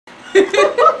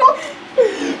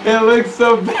It looks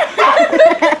so bad.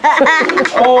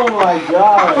 Oh my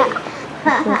god.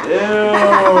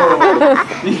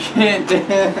 Ew. You can't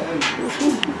dance.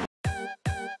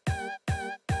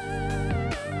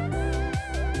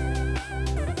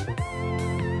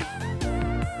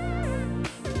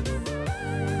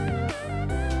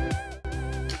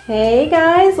 Hey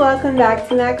guys, welcome back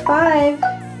to Mac 5.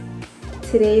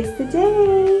 Today's the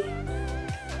day.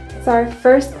 It's our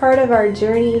first part of our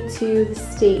journey to the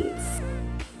States.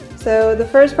 So the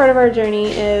first part of our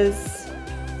journey is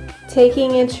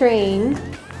taking a train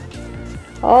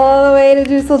all the way to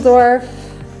Dusseldorf.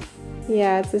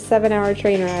 Yeah, it's a 7-hour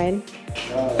train ride.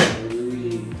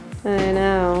 I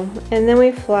know. And then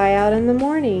we fly out in the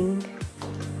morning.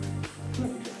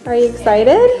 Are you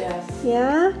excited? Yes.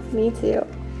 Yeah? Me too.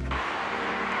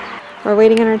 We're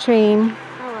waiting on our train.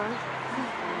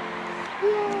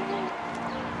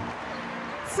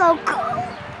 So cold.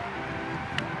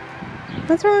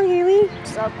 What's wrong, Haley?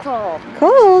 So cold.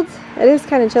 Cold? It is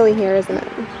kind of chilly here, isn't it?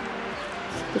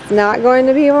 It's not going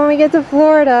to be when we get to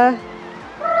Florida.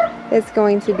 It's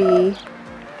going to be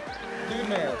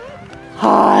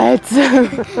hot.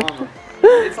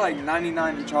 It's like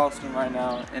 99 in Charleston right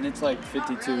now, and it's like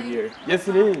 52 here. Yes,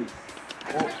 it is.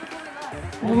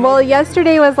 Well,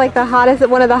 yesterday was like the hottest,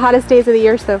 one of the hottest days of the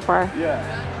year so far.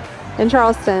 Yeah. In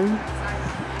Charleston.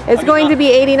 It's going to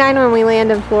be 89 when we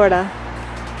land in Florida.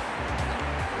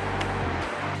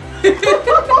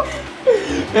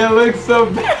 It looks so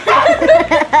bad.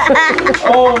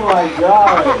 Oh my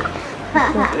god.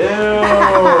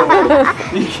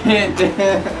 Ew. You can't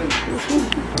dance.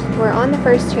 We're on the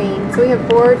first train, so we have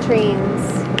 4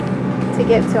 trains to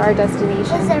get to our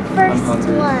destination. It's our first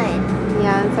one.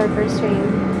 Yeah, it's our first train.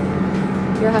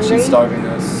 You're hungry? She's starving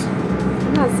us.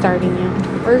 I'm not starving you.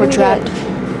 We're trapped.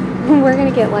 We're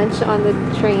gonna get lunch on the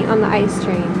train, on the ice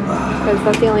train, because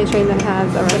that's the only train that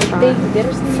has a restaurant.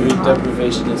 Food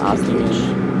deprivation is kicking in.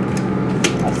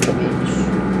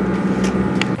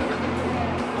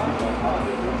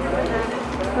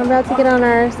 I'm about to get on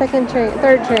our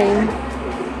third train.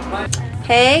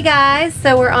 Hey guys,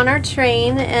 so we're on our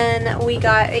train and we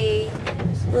got a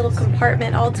little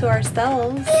compartment all to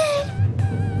ourselves.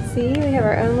 See, we have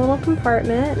our own little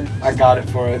compartment. I got it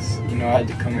for us. You know, I had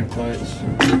to come in clutch.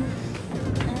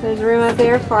 There's room up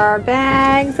there for our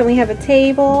bags, and we have a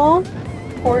table,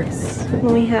 ports,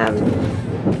 and we have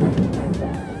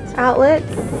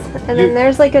outlets, and then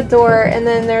there's like a door, and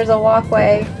then there's a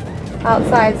walkway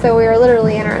outside, so we are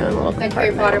literally in our own little compartment.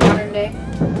 Like Harry Potter modern day.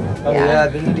 Oh yeah,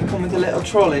 they need to come with a little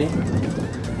trolley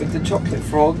with the chocolate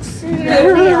frogs.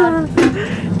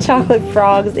 Chocolate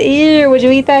frogs. Ew, would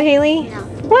you eat that, Haley? No.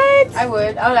 What? I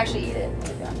would actually eat it,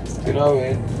 to be honest. Good old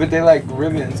way. But they like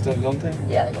ribbon and stuff, don't they?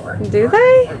 Yeah, they work. Do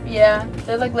they? Yeah,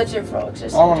 they're like legit frogs.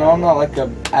 Just I don't know, I'm not like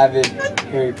an avid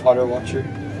Harry Potter watcher.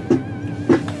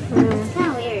 It's kind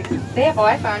of weird. They have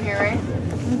Wi-Fi on here, right?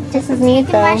 This is neat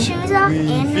Taking my though. shoes off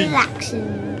and relaxing.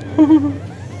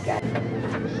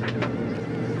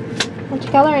 What you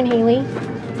coloring, Haley?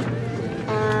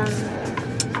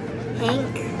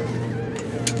 Hank.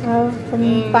 Oh,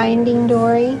 from Finding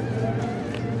Dory.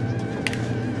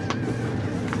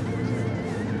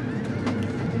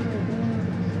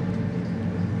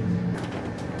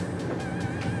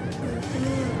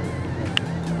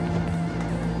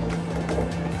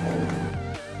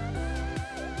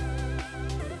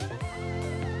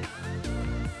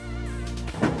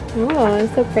 Oh,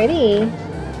 it's so pretty.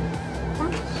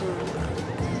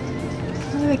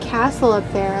 Look at the castle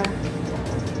up there.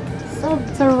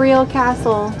 It's a real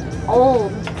castle.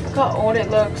 Old. Look how old it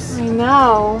looks. I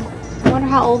know. I wonder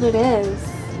how old it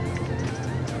is.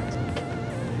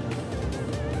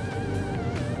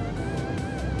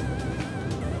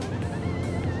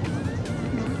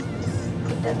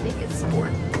 That big is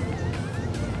sport.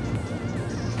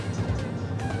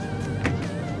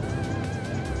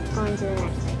 On to the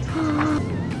next thing.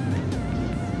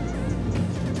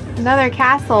 Another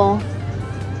castle.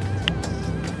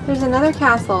 There's another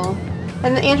castle.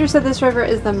 And Andrew said this river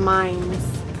is the mines.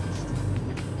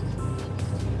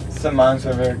 It's a mines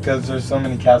river because there's so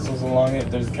many castles along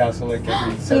it. There's a castle like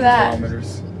every 7 that.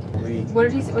 kilometers.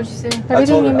 What'd you say?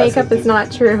 Everything you her, make I up said is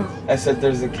not true. I said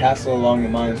there's a castle along the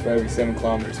mines for every 7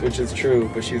 kilometers, which is true,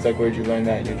 but she was like, where'd you learn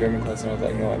that in your German class? And I was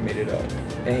like, no, I made it up.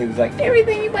 And he was like,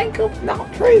 everything you make up is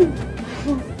not true.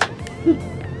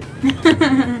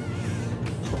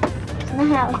 That's not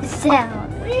how it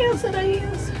sounds. Yes, it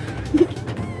is.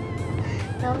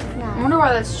 No, it's I not. wonder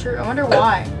why that's true. I wonder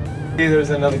why. See, there's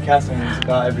another castle in this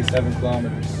spot every 7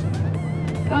 kilometers.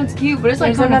 Oh, it's cute, but it's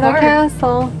like There's coming another apart.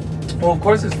 castle. Well, of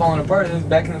course it's falling apart. It was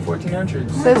back in the 1400s.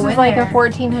 This Go is in like there. a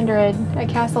 1400, a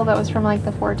castle that was from like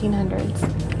the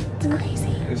 1400s. It's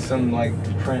crazy. There's some like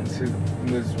prince who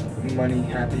was money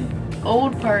happy.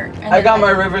 Old part. And I then got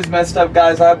my rivers messed up,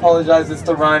 guys. I apologize. It's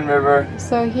the Rhine River.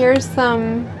 So here's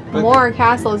some But more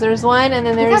castles. There's one, and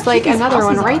then Look there's how like cute these another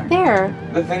one houses right are. there.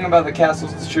 The thing about the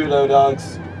castles is true, though,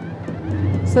 dogs.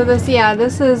 So this, yeah,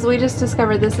 this is, we just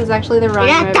discovered this is actually the Rhine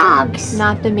They're River. not dogs.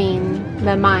 Not the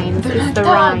mines. They're It's not the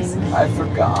dogs. Rhine. I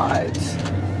forgot.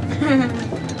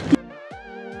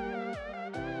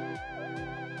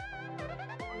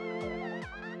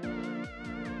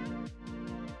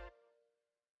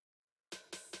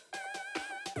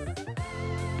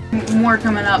 more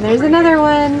coming up. There's another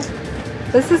one.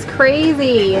 This is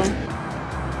crazy.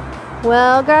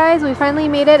 Well, guys, we finally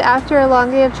made it after a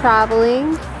long day of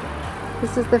traveling.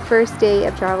 This is the first day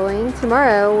of traveling.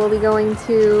 Tomorrow we'll be going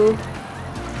to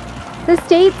the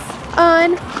States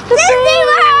on the Disney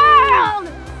World!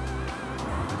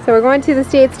 So we're going to the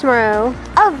States tomorrow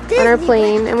Oh, Disney on our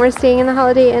plane, and we're staying in the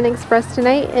Holiday Inn Express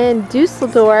tonight in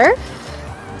Dusseldorf.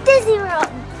 Disney World.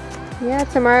 Yeah,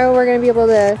 tomorrow we're going to be able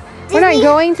to... We're not Disney-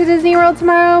 going to Disney World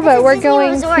tomorrow, but It's a we're Disney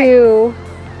going resort. to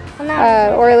I'm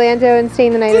not Orlando and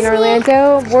staying the night in Disney.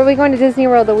 Orlando. We'll be going to Disney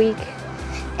World the week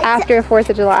after 4th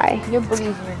of July. Your boogies in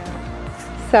your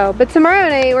nose. So, but tomorrow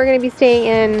night we're going to be staying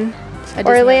in A Disney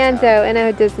Orlando hotel. in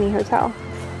a Disney hotel.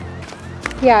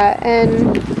 Yeah,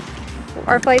 and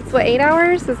our flight's what, 8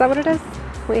 hours? Is that what it is?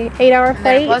 Wait, 8-hour And then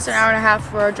flight? plus an hour and a half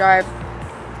for our drive.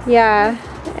 Yeah,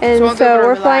 and So we'll so go over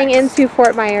we're to flying relax. into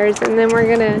Fort Myers, and then we're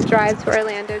gonna drive to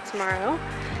Orlando tomorrow,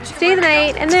 stay the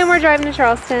night, and then we're driving to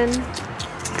Charleston.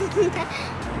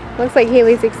 Looks like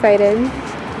Haley's excited. We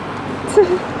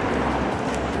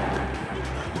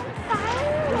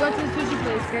go to the sushi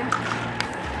place, okay?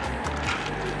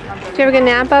 Did you have a good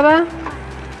nap, Bubba?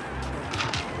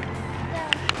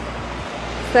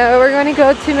 So we're going to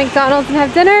go to McDonald's and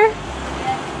have dinner,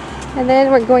 and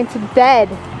then we're going to bed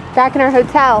back in our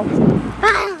hotel.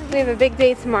 We have a big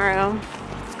day tomorrow.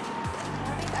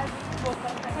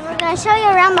 We're gonna show you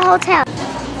around the hotel.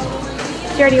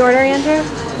 Did you already order, Andrew?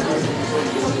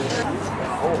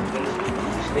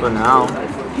 For now.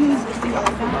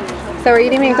 So we're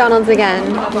eating McDonald's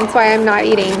again. That's why I'm not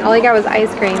eating. All I got was ice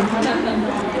cream.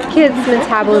 Kids'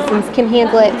 metabolisms can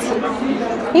handle it.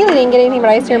 Haley didn't get anything but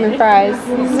ice cream and fries.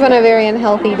 This has been a very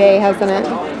unhealthy day, hasn't it?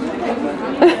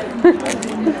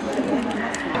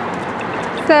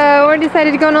 So we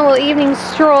decided to go on a little evening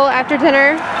stroll after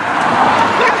dinner.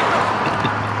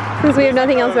 Since we have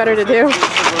nothing else better to do.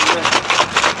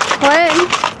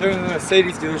 What? There's a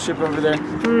Mercedes dealership over there.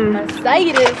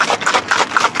 Mercedes.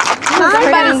 Mom,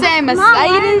 Everybody say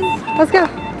Mercedes. let's go.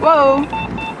 Whoa.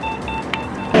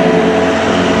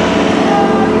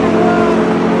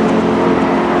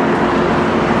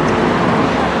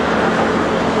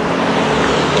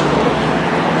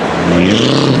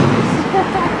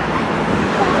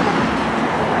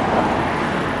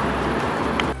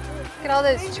 Look at all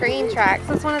those train tracks.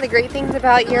 That's one of the great things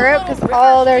about Europe, is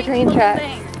all their train tracks.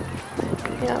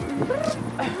 Yep.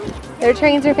 Their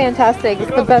trains are fantastic.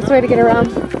 It's the best way to get around.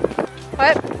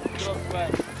 What?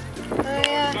 Oh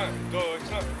yeah.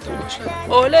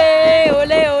 Ole,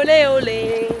 ole, ole,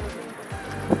 ole.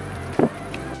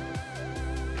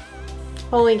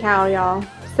 Holy cow, y'all.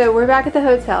 So we're back at the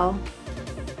hotel.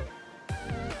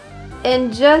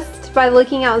 And just by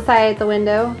looking outside at the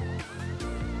window,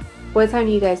 what time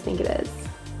do you guys think it is?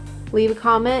 Leave a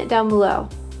comment down below.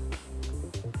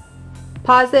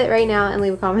 Pause it right now and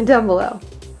leave a comment down below.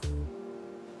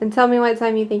 And tell me what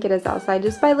time you think it is outside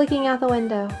just by looking out the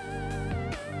window.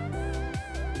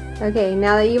 Okay,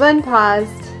 now that you've unpaused,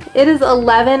 it is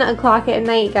 11 o'clock at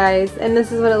night, guys, and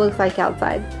this is what it looks like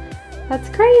outside. That's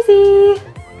crazy.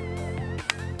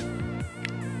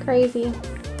 Crazy.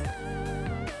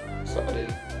 Sorry.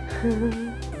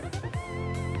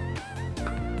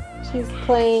 She's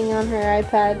playing on her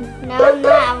iPad. No, I'm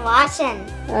not. I'm watching.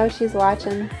 Oh, she's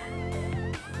watching.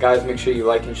 Guys, make sure you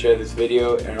like and share this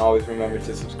video, and always remember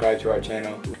to subscribe to our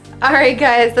channel. Alright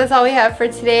guys, that's all we have for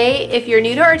today. If you're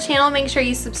new to our channel, make sure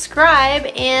you subscribe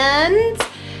and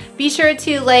be sure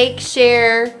to like,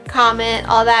 share, comment,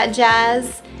 all that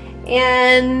jazz.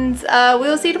 And we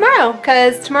will see you tomorrow,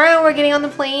 because tomorrow we're getting on the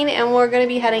plane and we're going to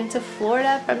be heading to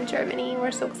Florida from Germany.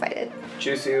 We're so excited.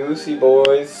 Juicy Lucy,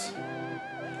 boys.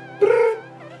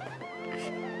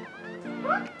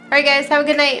 Alright guys, have a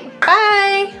good night.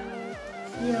 Bye!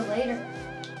 See you later.